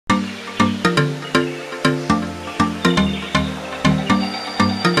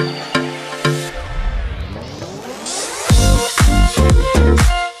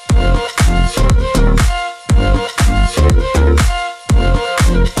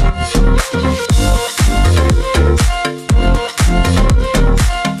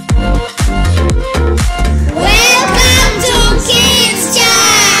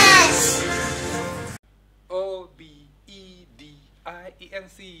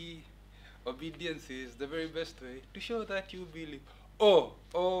Obedience is the very best way to show that you believe.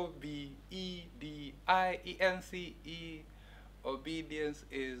 O-B-E-D-I-E-N-C-E. Obedience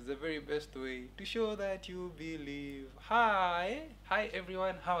is the very best way to show that you believe. Hi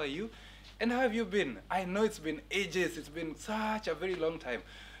everyone, how are you? And how have you been? I know it's been ages, it's been such a very long time.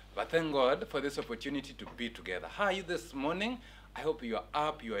 But thank God for this opportunity to be together. How are you this morning? I hope you are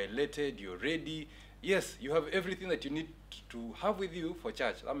up, you are elated, you're ready. Yes, you have everything that you need to have with you for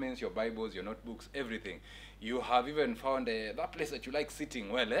church. That means your Bibles, your notebooks, everything. You have even found that place that you like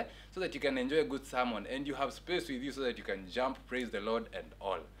sitting well, so that you can enjoy a good sermon. And you have space with you so that you can jump, praise the Lord and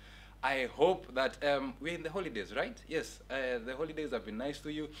all. I hope that we're in the holidays, right? Yes, the holidays have been nice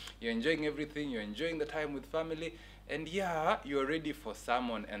to you. You're enjoying everything. You're enjoying the time with family. And yeah, you're ready for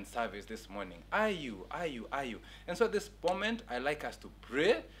sermon and service this morning. Are you? And so at this moment, I like us to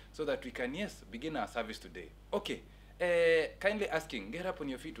pray so that we can, yes, begin our service today. Okay, kindly asking, get up on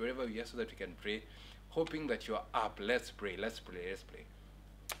your feet wherever you are so that we can pray. Hoping that you're up. Let's pray.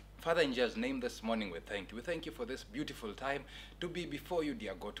 Father, in Jesus' name this morning, we thank you. We thank you for this beautiful time to be before you,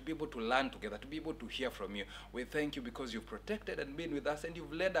 dear God, to be able to learn together, to be able to hear from you. We thank you because you've protected and been with us and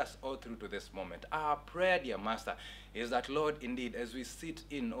you've led us all through to this moment. Our prayer, dear Master, is that, Lord, indeed, as we sit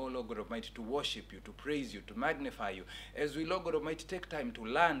in, oh Lord God Almighty, to worship you, to praise you, to magnify you, as we, Lord God Almighty, take time to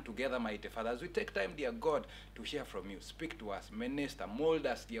learn together, mighty Father, as we take time, dear God, to hear from you, speak to us, minister, mold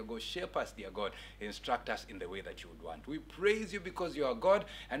us, dear God, shape us, dear God, instruct us in the way that you would want. We praise you because you are God,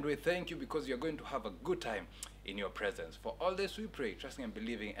 and we thank you because you're going to have a good time in your presence. For all this we pray, trusting and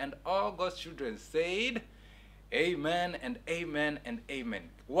believing, and all God's children said, amen and amen and amen.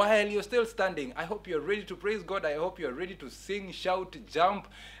 While you're still standing, I hope you're ready to praise God. I hope you're ready to sing, shout, jump,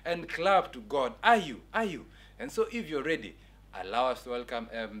 and clap to God. Are you? And so if you're ready, allow us to welcome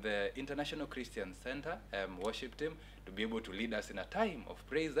the International Christian Center worship team to be able to lead us in a time of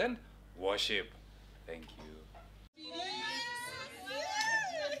praise and worship. Thank you.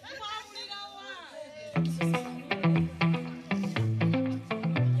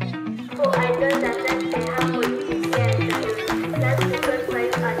 For idols that they have politics and that's because my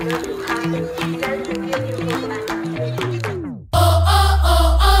idols to happen. That's the beauty of my Oh,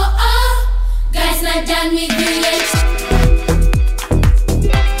 guys not done with you yet.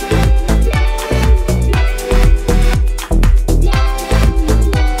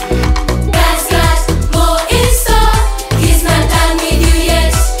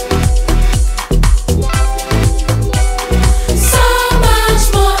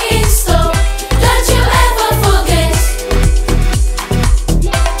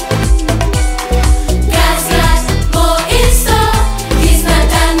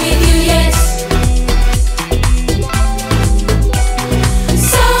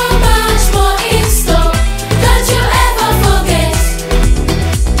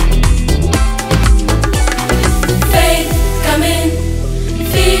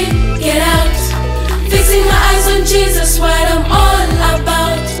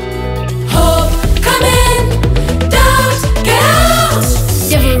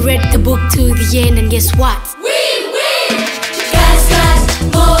 And guess what? We win! Guys,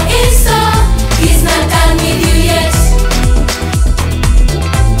 more in store. He's not done with you yet.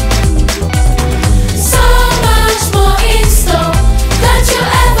 So much more in store. Don't you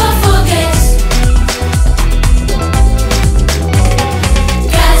ever forget.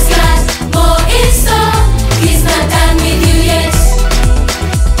 Guys, more in store. He's not done with you yet.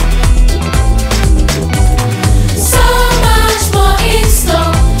 So much more in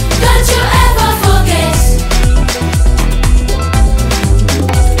store. Don't you ever forget.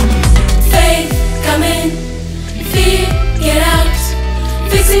 Faith, come in. Fear, get out.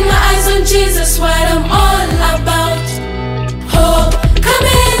 Fixing my eyes on Jesus, what I'm all about. Hope, come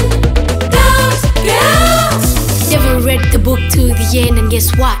in. Doubt, get out. Never read the book to the end and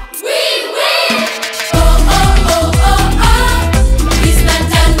guess what? We win! Oh, he's not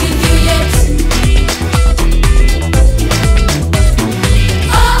done with you yet.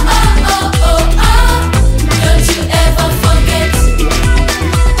 Don't you ever forget.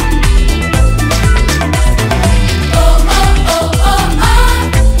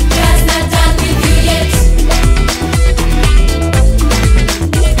 God's not done with you yet.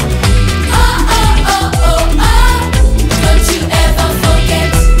 Don't you ever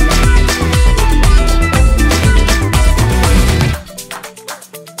forget.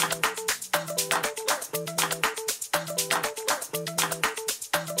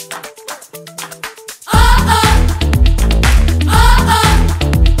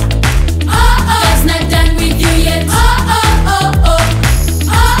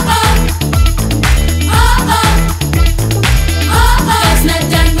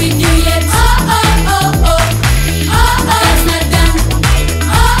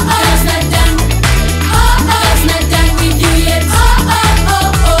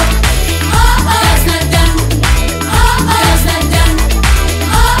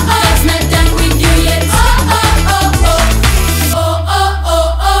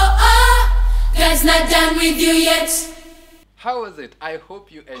 How was it? I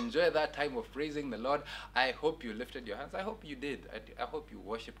hope you enjoyed that time of praising the Lord. I hope you lifted your hands. I hope you did. I hope you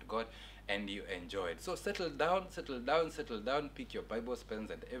worshipped God and you enjoyed. So settle down, settle down, settle down. Pick your Bibles,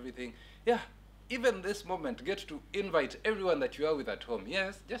 pens, and everything. Yeah, even this moment, get to invite everyone that you are with at home.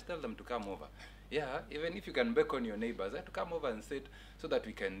 Yes, just tell them to come over. Yeah, even if you can beckon your neighbors to come over and sit so that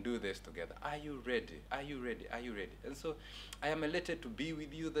we can do this together. Are you ready? Are you ready? Are you ready? And so I am elated to be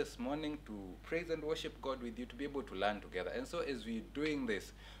with you this morning, to praise and worship God with you, to be able to learn together. And so as we're doing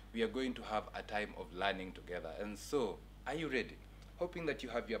this, we are going to have a time of learning together. And so, are you ready? Hoping that you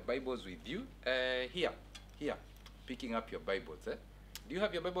have your Bibles with you. Here, picking up your Bibles. Do you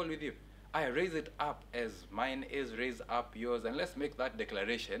have your Bible with you? I raise it up as mine is, raise up yours, and let's make that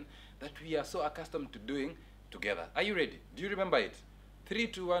declaration that we are so accustomed to doing together. Are you ready? Do you remember it? 3,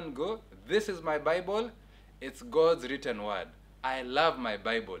 2, 1, go. This is my Bible. It's God's written word. I love my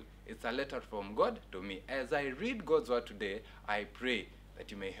Bible. It's a letter from God to me. As I read God's word today, I pray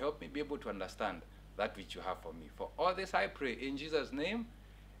that you may help me be able to understand that which you have for me. For all this I pray in Jesus' name,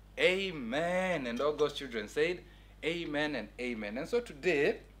 amen. And all God's children said, amen and amen. And so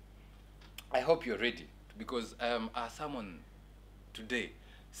today, I hope you're ready, because our sermon today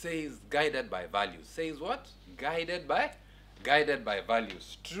says guided by values. Says what? Guided by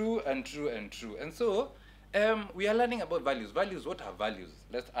values. True and true and true. And so we are learning about values. Values, what are values?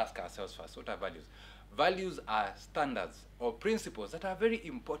 Let's ask ourselves first, what are values? Values are standards or principles that are very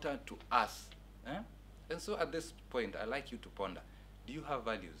important to us. And so at this point, I'd like you to ponder, do you have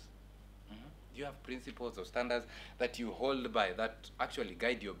values? Do you have principles or standards that you hold by that actually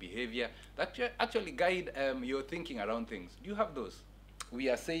guide your behavior, that actually guide your thinking around things? Do you have those? We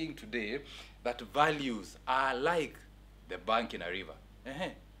are saying today that values are like the bank in a river.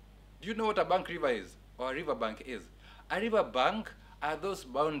 Do you know what a bank river is, or a river bank is? A river bank are those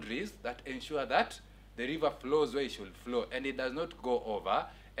boundaries that ensure that the river flows where it should flow and it does not go over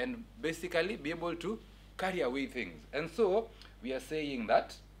and basically be able to carry away things. And so we are saying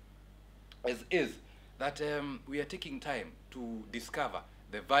that we are taking time to discover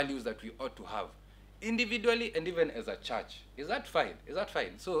the values that we ought to have individually and even as a church. Is that fine? Is that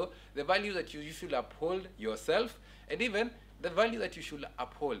fine? So the value that you should uphold yourself, and even the value that you should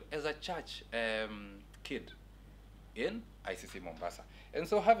uphold as a church kid in ICC Mombasa. And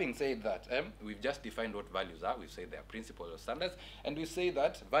so having said that, we've just defined what values are. We've said they are principles or standards, and we say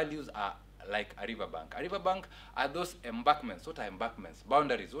that values are like a riverbank. A riverbank are those embankments. What are embankments?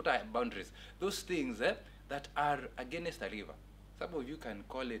 Boundaries. What are boundaries? Those things that are against a river. Some of you can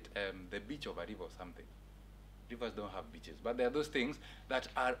call it the beach of a river or something. Rivers don't have beaches, but there are those things that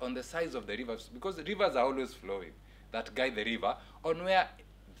are on the sides of the rivers, because the rivers are always flowing, that guide the river on where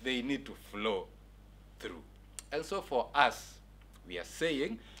they need to flow through. And so for us, we are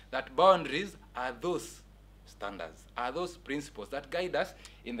saying that boundaries are those standards, are those principles that guide us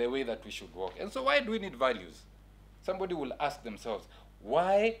in the way that we should walk. And so why do we need values? Somebody will ask themselves,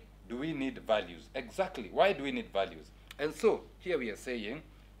 why do we need values? Exactly, why do we need values? And so here we are saying,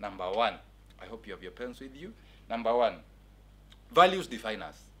 number one, I hope you have your pens with you. Number one, values define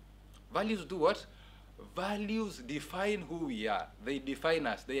us. Values do what? Values define who we are. They define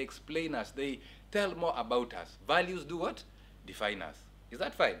us, they explain us, they tell more about us. Values do what? Define us. Is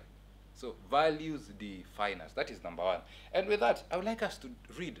that fine? So values define us. That is number one. And with that, I would like us to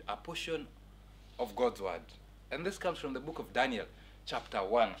read a portion of God's word. And this comes from the book of Daniel, chapter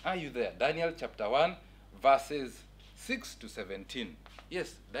 1. Are you there? Daniel chapter 1, verses 6 to 17.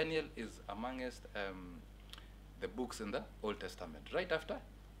 Yes, Daniel is amongst the books in the Old Testament, right after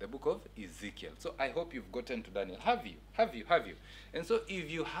the book of Ezekiel. So I hope you've gotten to Daniel. Have you? Have you? Have you? And so if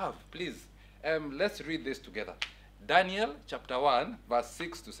you have, please, let's read this together. Daniel chapter 1, verse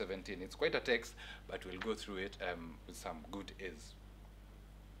 6 to 17. It's quite a text, but we'll go through it with some good ease.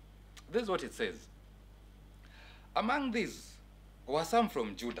 This is what it says. Among these were some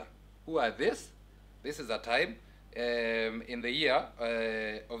from Judah. Who are this? This is a time in the year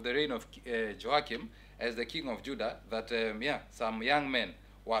of the reign of Joachim as the king of Judah that, some young men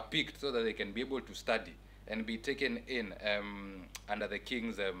were picked so that they can be able to study and be taken in under the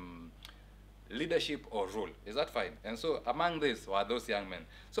king's leadership or rule. Is that fine? And so among these were those young men.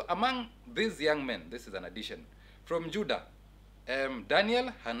 So among these young men, this is an addition, from Judah,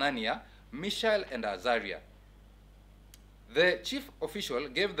 Daniel, Hananiah, Mishael, and Azariah. The chief official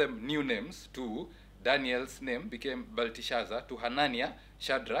gave them new names. To Daniel's name became Belteshazzar, to Hananiah,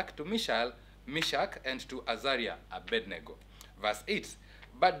 Shadrach, to Mishael, Meshach, and to Azariah, Abednego. Verse 8.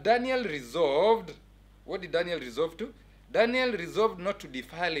 But Daniel resolved, what did Daniel resolve to? Daniel resolved not to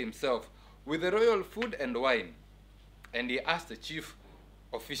defile himself with the royal food and wine. And he asked the chief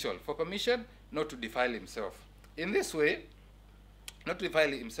official for permission not to defile himself. In this way, not to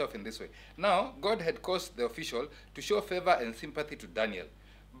defile himself in this way. Now, God had caused the official to show favor and sympathy to Daniel.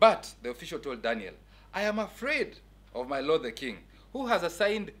 But the official told Daniel, I am afraid of my lord the king, who has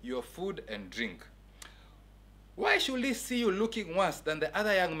assigned your food and drink. Why should he see you looking worse than the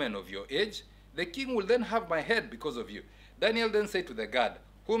other young men of your age? The king will then have my head because of you. Daniel then said to the guard,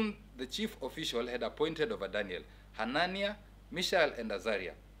 whom the chief official had appointed over Daniel, Hananiah, Mishael, and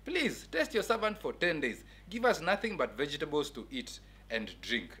Azariah, please test your servant for 10 days. Give us nothing but vegetables to eat and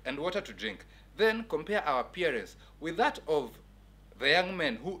drink, and water to drink. Then compare our appearance with that of the young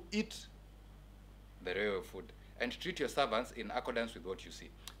men who eat the royal food, and treat your servants in accordance with what you see.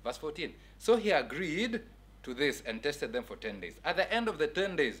 Verse 14. So he agreed to this and tested them for 10 days. At the end of the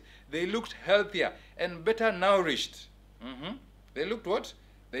 10 days, they looked healthier and better nourished. They looked what?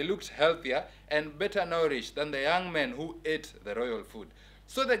 They looked healthier and better nourished than the young men who ate the royal food.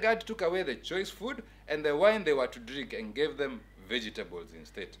 So the guard took away the choice food and the wine they were to drink and gave them vegetables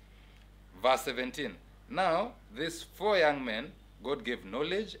instead. Verse 17. Now, these 4 young men, God gave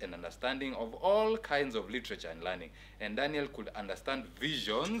knowledge and understanding of all kinds of literature and learning. And Daniel could understand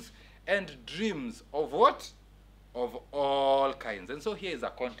visions and dreams of what? Of all kinds. And so here is a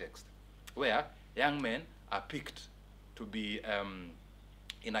context where young men are picked to be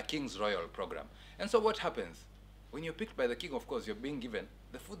in a king's royal program. And so what happens? When you're picked by the king, of course, you're being given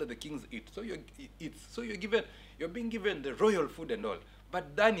the food that the kings eat. So you're being given the royal food and all.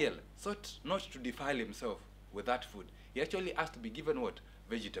 But Daniel sought not to defile himself with that food. He actually asked to be given what?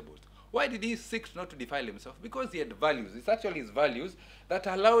 Vegetables. Why did he seek not to defile himself? Because he had values. It's actually his values that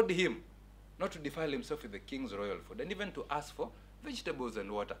allowed him not to defile himself with the king's royal food, and even to ask for vegetables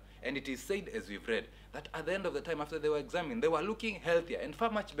and water. And it is said, as we've read, that at the end of the time, after they were examined, they were looking healthier and far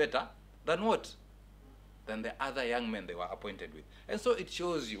much better than what? Than the other young men they were appointed with. And so it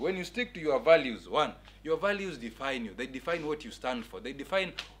shows you, when you stick to your values, one, your values define you. They define what you stand for. They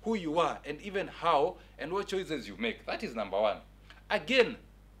define who you are and even how and what choices you make. That is number one. Again,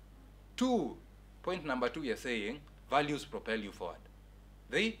 point number 2, you're saying, values propel you forward.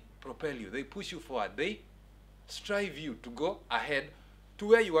 They propel you. They push you forward. They strive you to go ahead to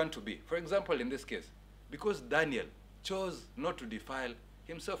where you want to be. For example, in this case, because Daniel chose not to defile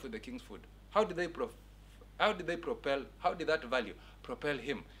himself with the king's food, how did that value propel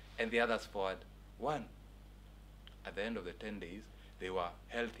him and the others forward? One, at the end of the 10 days, they were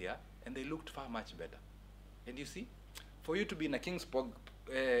healthier and they looked far much better. And you see, for you to be in a king's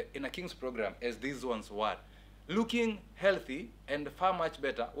program, as these ones were, looking healthy and far much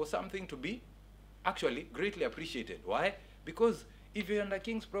better was something to be actually greatly appreciated. Why? Because if you're in a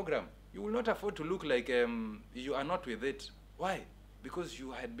king's program, you will not afford to look like you are not with it. Why? Because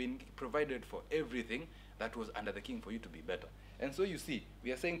you had been provided for everything that was under the king for you to be better. And so you see,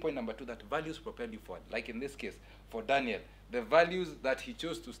 we are saying point number 2, that values propel you forward. Like in this case, for Daniel, the values that he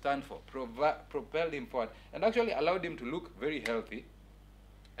chose to stand for propelled him forward and actually allowed him to look very healthy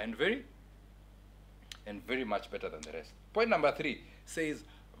and very much better than the rest. Point number 3 says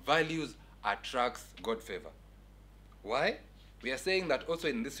values attracts God favor. Why? We are saying that also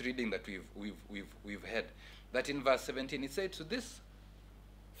in this reading that we've had, that in verse 17 it said to this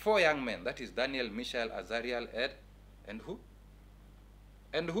 4 young men, that is Daniel, Mishael, Azariah, and who?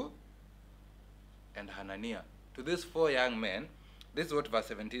 And who? And Hananiah. To these 4 young men, this is what verse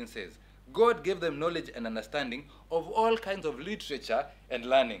 17 says. God gave them knowledge and understanding of all kinds of literature and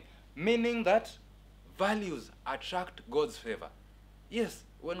learning, meaning that values attract God's favor. Yes,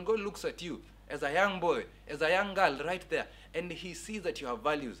 when God looks at you as a young boy, as a young girl right there, and he sees that you have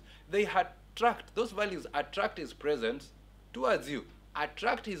values, those values attract his presence towards you,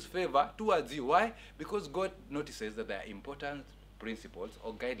 attract his favor towards you. Why? Because God notices that there are important principles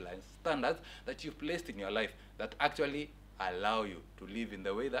or guidelines, standards that you've placed in your life that actually allow you to live in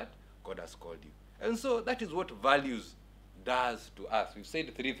the way that God has called you. And so that is what values does to us. We've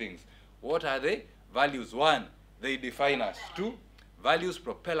said 3 things. What are they? Values. 1, they define us. 2, values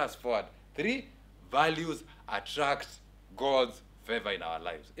propel us forward. 3, values attract God's favor in our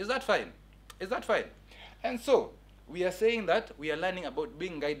lives. Is that fine? Is that fine? And so we are saying that we are learning about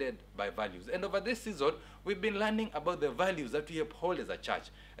being guided by values. And over this season, we've been learning about the values that we uphold as a church.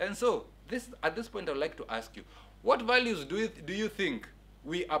 And so at this point, I would like to ask you, what values do you think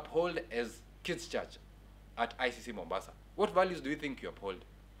we uphold as Kids Church at ICC Mombasa? What values do you think you uphold?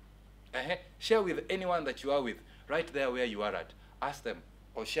 Share with anyone that you are with, right there where you are at. Ask them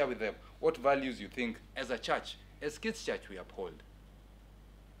or share with them what values you think as a church, as Kids Church, we uphold.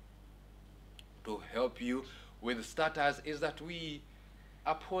 To help you with starters is that we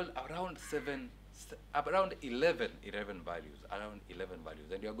uphold around 11 values, and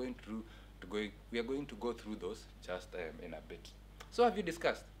we are going to go through those just in a bit. So have you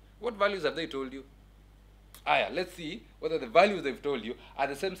discussed? What values have they told you? Let's see whether the values they've told you are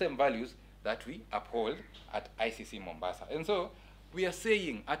the same values that we uphold at ICC Mombasa. And so we are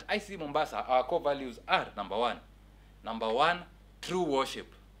saying at ICC Mombasa, our core values are number one, true worship,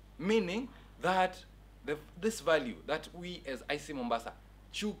 meaning that this value that we as ICC Mombasa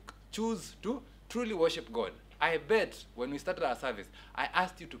choose to truly worship God. I bet when we started our service, I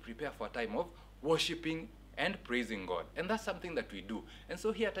asked you to prepare for a time of worshiping and praising God. And that's something that we do. And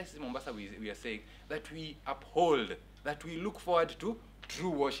so here at ICC Mombasa, we are saying that we uphold, that we look forward to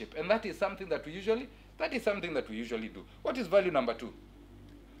true worship. And that is something that we usually do. What is value number 2?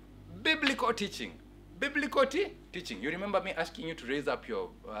 Biblical teaching. Biblical teaching. You remember me asking you to raise up your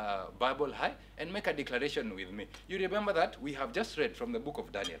Bible high and make a declaration with me. You remember that we have just read from the book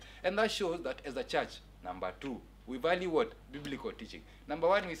of Daniel. And that shows that as a church, number 2, we value what? Biblical teaching. Number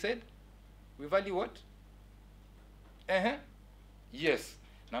 1, we said, we value what? Yes.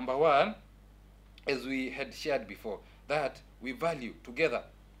 Number 1, as we had shared before, that we value together.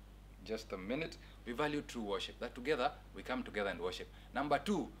 Just a minute. We value true worship. That together, we come together and worship. Number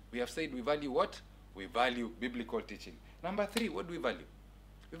 2, we have said we value what? We value biblical teaching. Number 3, what do we value?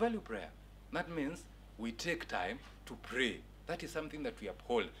 We value prayer. That means we take time to pray. That is something that we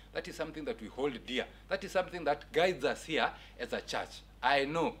uphold. That is something that we hold dear. That is something that guides us here as a church. I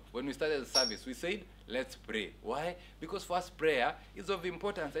know when we started the service, we said, let's pray. Why? Because for us, prayer is of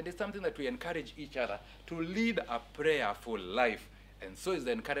importance, and it's something that we encourage each other to lead a prayerful life. And so is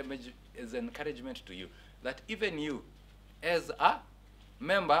the encouragement to you that even you, as a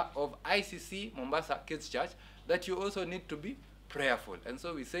member of ICC Mombasa Kids Church, that you also need to be prayerful. And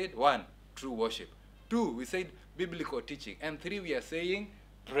so we said 1, true worship. 2, we said biblical teaching. And 3, we are saying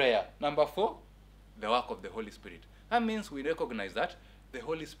prayer. Number 4, the work of the Holy Spirit. That means we recognize that the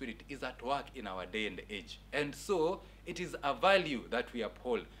Holy Spirit is at work in our day and age. And so it is a value that we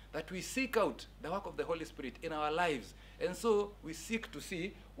uphold, that we seek out the work of the Holy Spirit in our lives. And so we seek to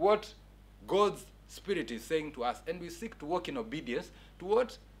see what God's Spirit is saying to us, and we seek to walk in obedience to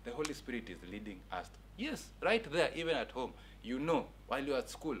what the Holy Spirit is leading us to. Yes, right there, even at home, you know, while you're at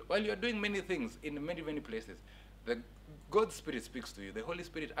school, while you're doing many things in many places, God's Spirit speaks to you. The Holy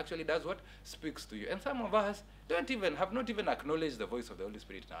Spirit actually does what? Speaks to you. And some of us have not even acknowledged the voice of the Holy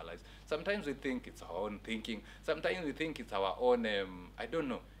Spirit in our lives. Sometimes we think it's our own thinking. Sometimes we think it's our own,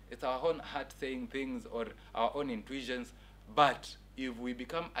 it's our own heart saying things or our own intuitions. But if we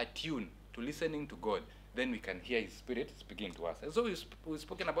become attuned to listening to God, then we can hear His Spirit speaking to us. And so we've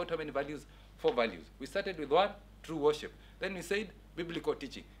spoken about how many values? 4 values. We started with 1, true worship. Then we said biblical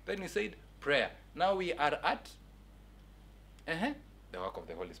teaching. Then we said prayer. Now we are at the work of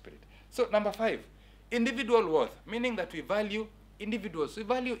the Holy Spirit. So number 5, individual worth, meaning that we value individuals. We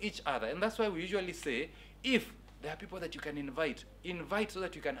value each other. And that's why we usually say, if there are people that you can invite so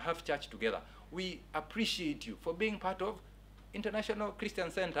that you can have church together. We appreciate you for being part of International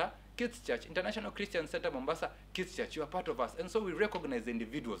Christian Center Kids Church, International Christian Center Mombasa Kids Church. You are part of us. And so we recognize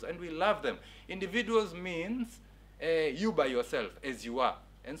individuals and we love them. Individuals means you by yourself as you are.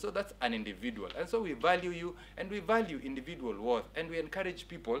 And so that's an individual. And so we value you and we value individual worth. And we encourage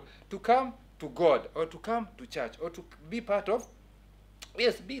people to come to God or to come to church or to be part of,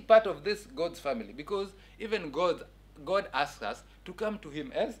 be part of this God's family. Because even God asks us to come to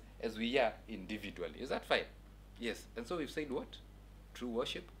Him as we are individually. Is that fine? Yes. And so we've said what? True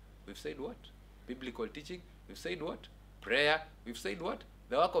worship. We've said what? Biblical teaching. We've said what? Prayer. We've said what?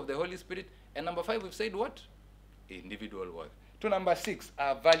 The work of the Holy Spirit. And number 5, we've said what? Individual worth. To number 6,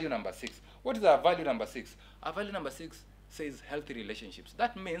 our value number 6. What is our value number 6? Our value number 6 says healthy relationships.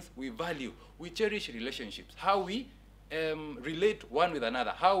 That means we cherish relationships. How we relate one with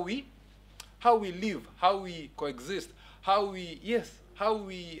another. How we live. How we coexist. How we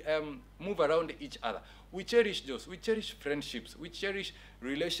move around each other. We cherish those. We cherish friendships. We cherish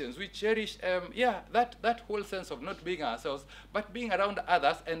relations. We cherish that whole sense of not being ourselves, but being around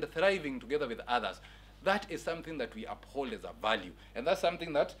others and thriving together with others. That is something that we uphold as a value. And that's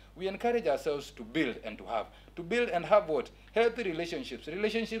something that we encourage ourselves to build and to have. To build and have what? Healthy relationships.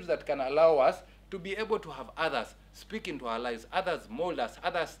 Relationships that can allow us to be able to have others speak into our lives, others mold us,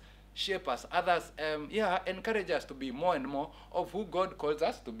 others shape us, others encourage us to be more and more of who God calls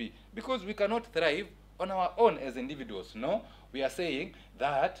us to be. Because we cannot thrive on our own as individuals. No, we are saying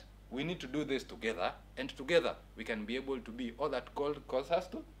that we need to do this together, and together we can be able to be all that God calls us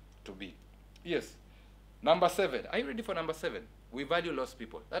to be. Yes. Number 7. Are you ready for number 7? We value lost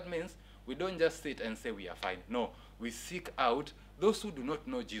people. That means we don't just sit and say we are fine. No, we seek out those who do not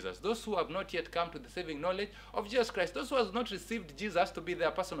know Jesus, those who have not yet come to the saving knowledge of Jesus Christ, those who have not received Jesus to be their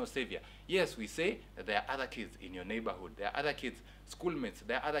personal Savior. Yes, we say that there are other kids in your neighborhood, there are other kids, schoolmates,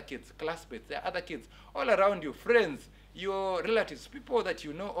 there are other kids, classmates, there are other kids all around you, friends, your relatives, people that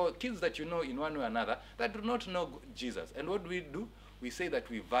you know, or kids that you know in one way or another that do not know Jesus. And what do? We say that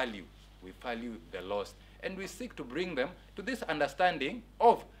we value the lost, and we seek to bring them to this understanding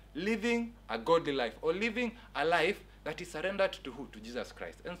of living a godly life, or living a life that is surrendered to who? To Jesus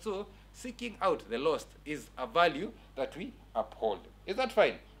Christ. And so seeking out the lost is a value that we uphold. Is that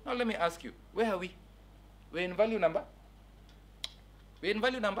fine? Now let me ask you, where are we? We're in value number?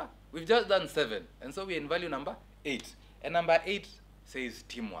 We've just done 7. And so we're in value number 8. And number 8 says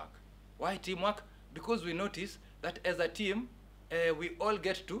teamwork. Why teamwork? Because we notice that as a team, we all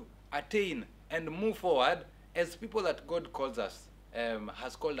get to attain and move forward as people that God calls us,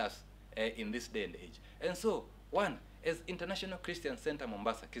 has called us in this day and age. And so, one, as International Christian Center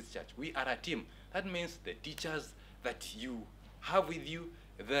Mombasa Kids Church, we are a team. That means the teachers that you have with you,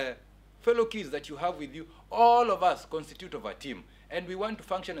 the fellow kids that you have with you, all of us constitute of a team. And we want to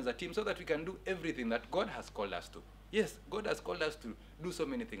function as a team so that we can do everything that God has called us to. Yes, God has called us to do so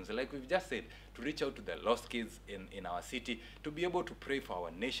many things. Like we've just said, to reach out to the lost kids in our city, to be able to pray for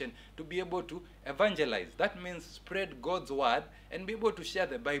our nation, to be able to evangelize. That means spread God's word and be able to share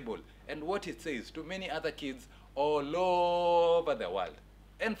the Bible and what it says to many other kids all over the world.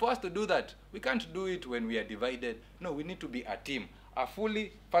 And for us to do that, we can't do it when we are divided. No, we need to be a team, a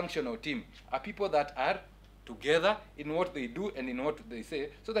fully functional team, a people that are together in what they do and in what they say,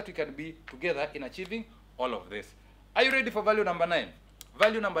 so that we can be together in achieving all of this. Are you ready for value number 9?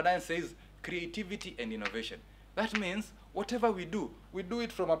 Value number 9 says creativity and innovation. That means whatever we do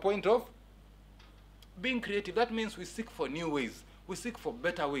it from a point of being creative. That means we seek for new ways. We seek for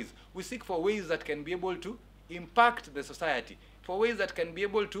better ways. We seek for ways that can be able to impact the society, for ways that can be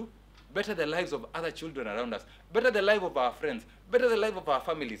able to better the lives of other children around us, better the life of our friends, better the life of our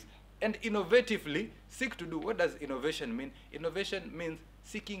families, and innovatively seek to do. What does innovation mean? Innovation means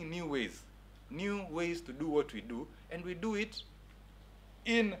seeking new ways to do what we do, and we do it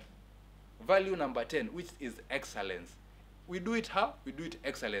in value number 10, which is excellence. We do it how? We do it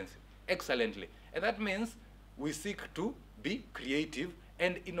excellently. And that means we seek to be creative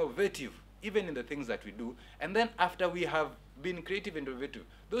and innovative, even in the things that we do. And then after we have been creative and innovative,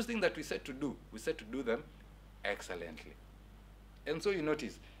 those things that we set to do, we set to do them excellently. And so you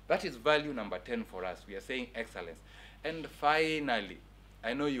notice, that is value number 10 for us. We are saying excellence. And finally,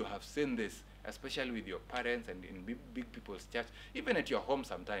 I know you have seen this, especially with your parents and in big people's church, even at your home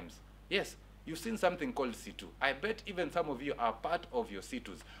sometimes. Yes, you've seen something called C2. I bet even some of you are part of your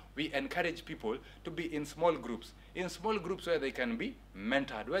C2s. We encourage people to be in small groups where they can be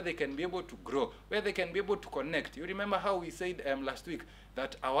mentored, where they can be able to grow, where they can be able to connect. You remember how we said last week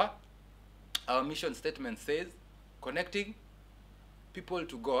that our mission statement says connecting people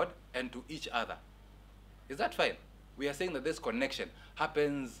to God and to each other. Is that fine? We are saying that this connection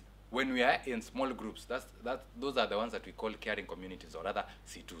happens when we are in small groups. Those are the ones that we call caring communities, or rather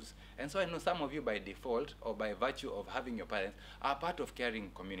C2s. And so I know some of you by default or by virtue of having your parents are part of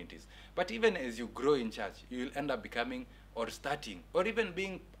caring communities. But even as you grow in church, you'll end up becoming or starting or even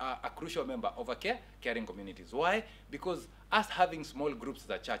being a crucial member of a caring communities. Why? Because us having small groups as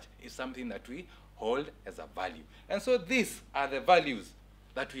a church is something that we hold as a value. And so these are the values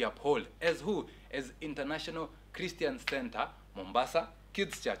that we uphold as who? As International Christian Center Mombasa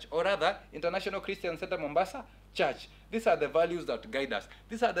Kids Church, or rather International Christian Center Mombasa Church. These are the values that guide us.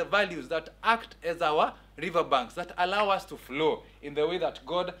 These are the values that act as our riverbanks, that allow us to flow in the way that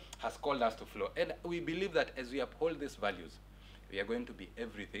God has called us to flow. And we believe that as we uphold these values, we are going to be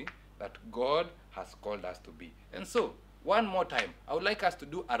everything that God has called us to be. And so, one more time, I would like us to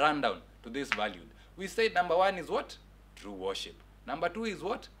do a rundown to this value. We said number 1 is what? True worship. Number 2 is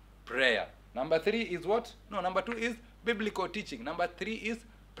what? Prayer. Number 3 is what? No, number 2 is biblical teaching. Number 3 is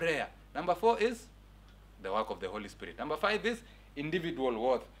prayer. Number 4 is the work of the Holy Spirit. Number 5 is individual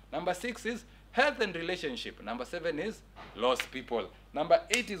worth. Number 6 is health and relationship. Number 7 is lost people. Number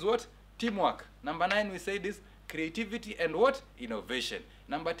 8 is what? Teamwork. Number 9 we said is creativity and what? Innovation.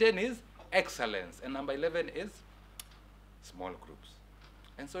 Number 10 is excellence. And number 11 is small groups.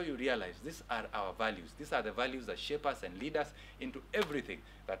 And so you realize these are our values. These are the values that shape us and lead us into everything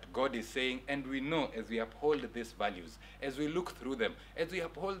that God is saying. And we know as we uphold these values, as we look through them, as we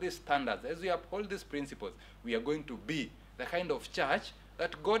uphold these standards, as we uphold these principles, we are going to be the kind of church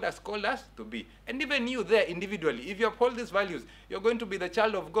that God has called us to be. And even you there individually, if you uphold these values, you're going to be the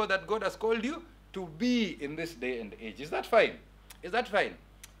child of God that God has called you to be in this day and age. Is that fine? Is that fine?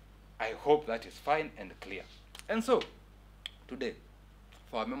 I hope that is fine and clear. And so, today,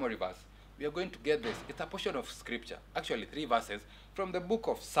 for our memory verse, we are going to get this. It's a portion of scripture, actually 3 verses from the book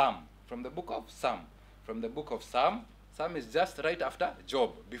of Psalm. From the book of Psalm. From the book of Psalm. Psalm is just right after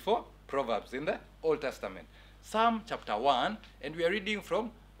Job, before Proverbs in the Old Testament. Psalm chapter 1, and we are reading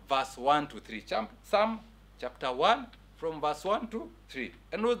from verse 1 to 3. Psalm chapter 1, from verse 1 to 3.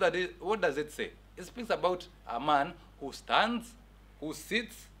 And what does it say? It speaks about a man who stands, who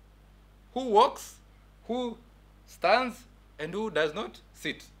sits, who walks, who stands, and who does not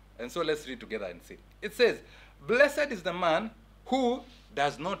sit. And so let's read together and see. It says, blessed is the man who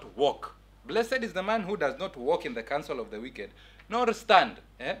does not walk. Blessed is the man who does not walk in the counsel of the wicked, nor stand.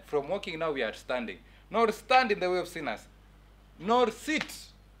 From walking now we are standing. Nor stand in the way of sinners, nor sit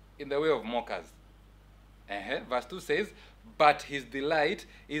in the way of mockers. Verse 2 says, but his delight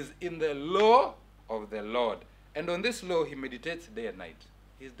is in the law of the Lord, and on this law he meditates day and night.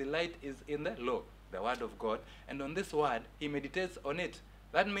 His delight is in the law, the word of God, and on this word he meditates on it.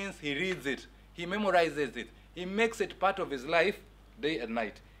 That means he reads it, he memorizes it, he makes it part of his life day and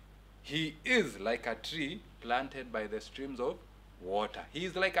night. He is like a tree planted by the streams of water. He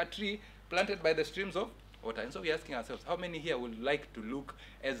is like a tree planted by the streams of water. And so we're asking ourselves, how many here would like to look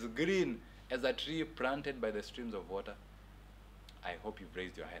as green as a tree planted by the streams of water? I hope you've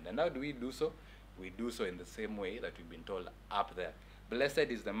raised your hand. And how do we do so? We do so in the same way that we've been told up there. Blessed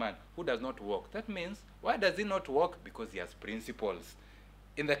is the man who does not walk. That means, why does he not walk? Because he has principles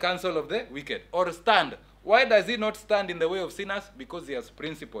in the counsel of the wicked. Or stand. Why does he not stand in the way of sinners? Because he has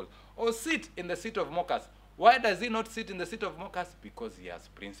principles. Or sit in the seat of mockers. Why does he not sit in the seat of mockers? Because he has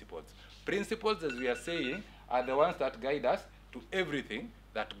principles. Principles, as we are saying, are the ones that guide us to everything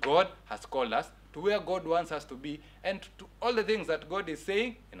that God has called us, to where God wants us to be, and to all the things that God is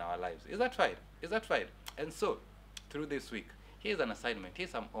saying in our lives. Is that fine? Is that fine? And so, through this week, here's an assignment, here's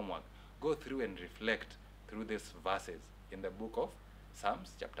some homework. Go through and reflect through these verses in the book of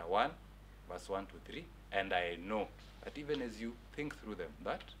Psalms, chapter 1, verse 1 to 3. And I know that even as you think through them,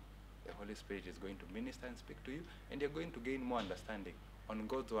 that the Holy Spirit is going to minister and speak to you, and you're going to gain more understanding on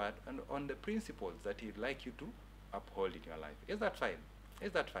God's word and on the principles that He'd like you to uphold in your life. Is that fine?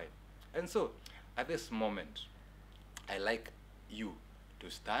 Is that fine? And so, at this moment, I like you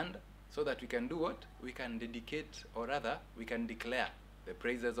to stand so that we can do what? We can dedicate, or rather, we can declare the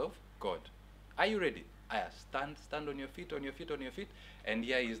praises of God. Are you ready? Stand on your feet, on your feet, on your feet. And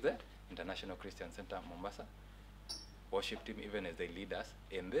here is the International Christian Center, Mombasa. Worship team, even as they lead us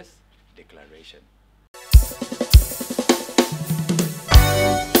in this declaration.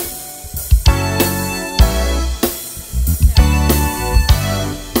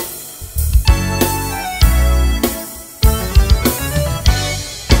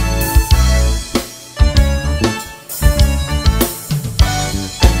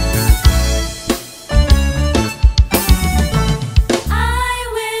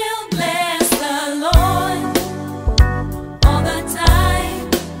 All the time.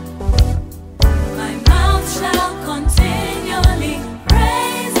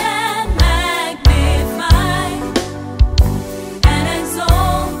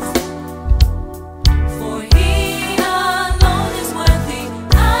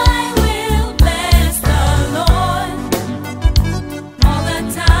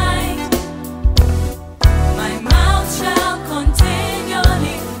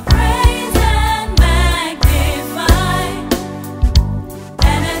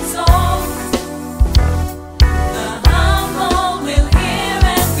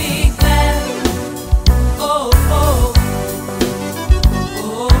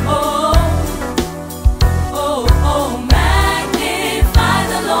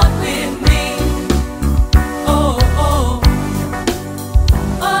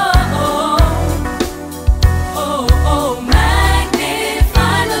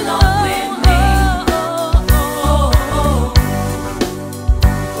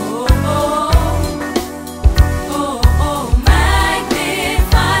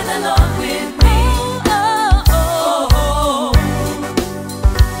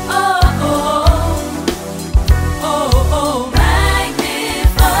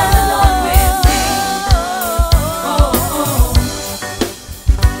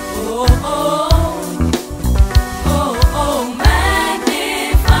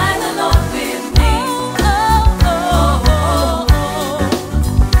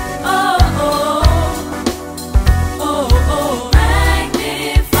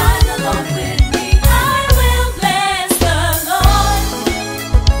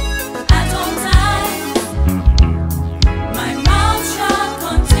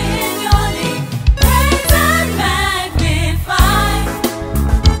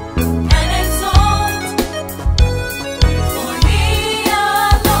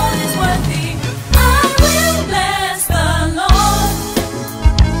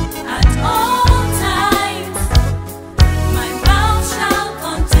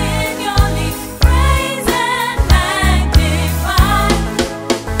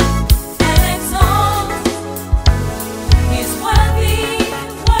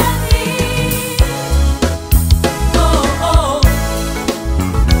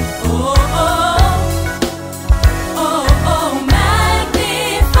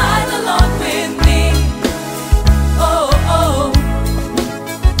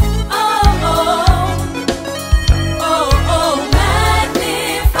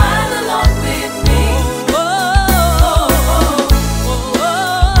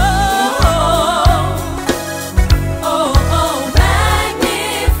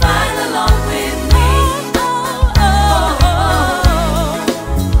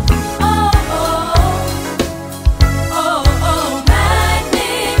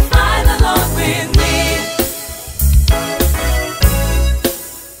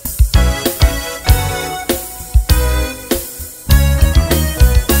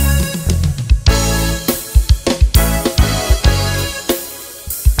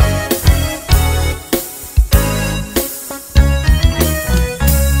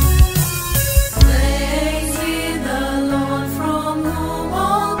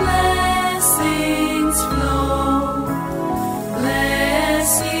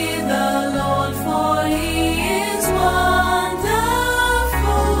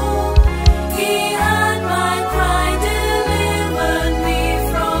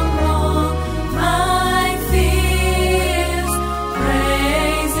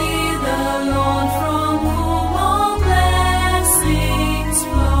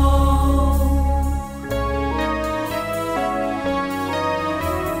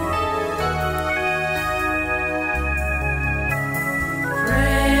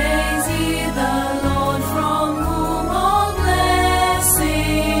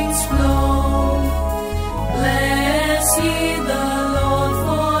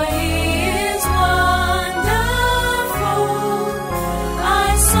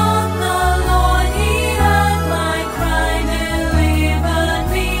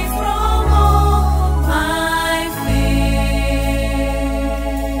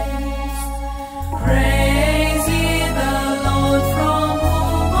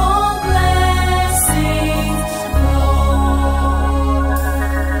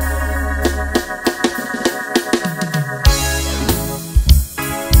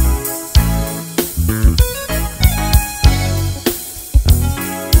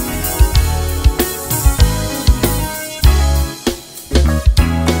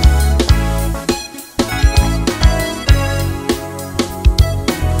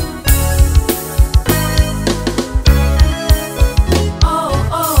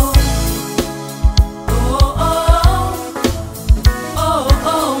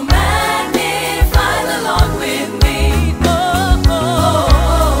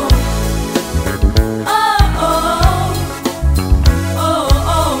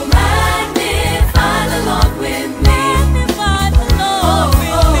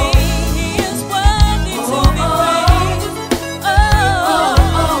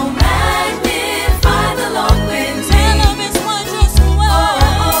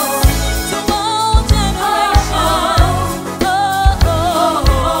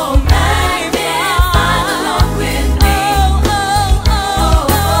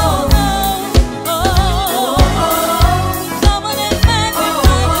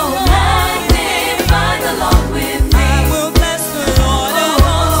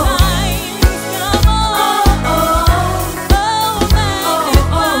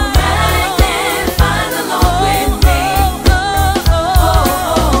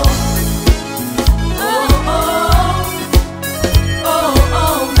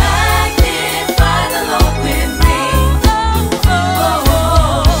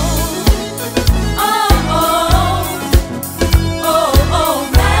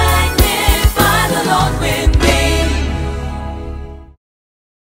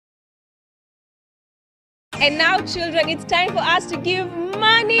 And now, children, it's time for us to give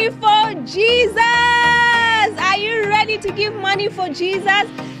money for Jesus. Are you ready to give money for Jesus?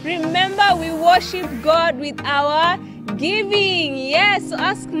 Remember, we worship God with our giving. Yes, so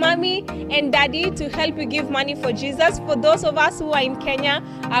ask mommy and daddy to help you give money for Jesus. For those of us who are in Kenya,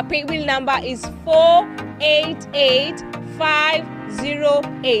 our paybill number is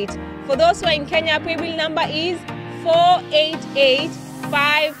 488508. For those who are in Kenya, our paybill number is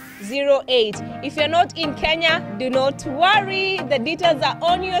 488508. If you're not in Kenya, do not worry. The details are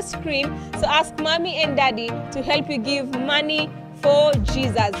on your screen. So ask mommy and daddy to help you give money for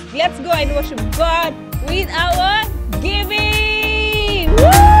Jesus. Let's go and worship God with our giving.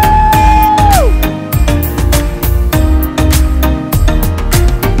 Woo!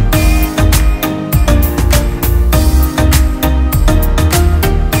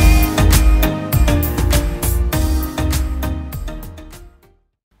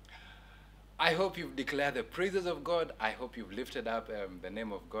 I hope you've declared the praises of God. I hope you've lifted up the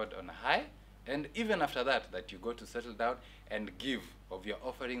name of God on high. And even after that, that you go to settle down and give of your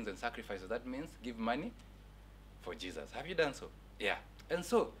offerings and sacrifices. That means give money for Jesus. Have you done so? Yeah. And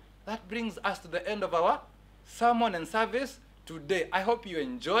so that brings us to the end of our sermon and service today. I hope you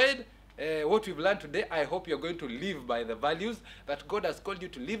enjoyed what we've learned today. I hope you're going to live by the values that God has called you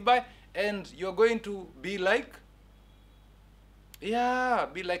to live by. And you're going to be like,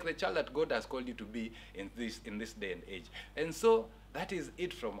 be like the child that God has called you to be in this day and age. And so that is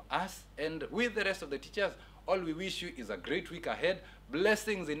it from us. And with the rest of the teachers, all we wish you is a great week ahead.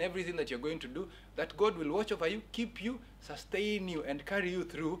 Blessings in everything that you're going to do. That God will watch over you, keep you, sustain you, and carry you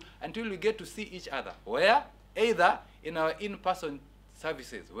through until we get to see each other. Where? Either in our in-person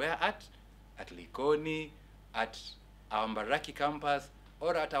services. Where at Likoni, at our Mbaraki campus,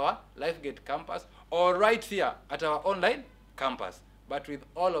 or at our Lifegate campus, or right here at our online campus. But with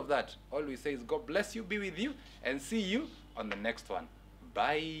all of that, all we say is God bless you, be with you, and see you on the next one.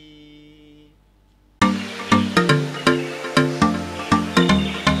 Bye.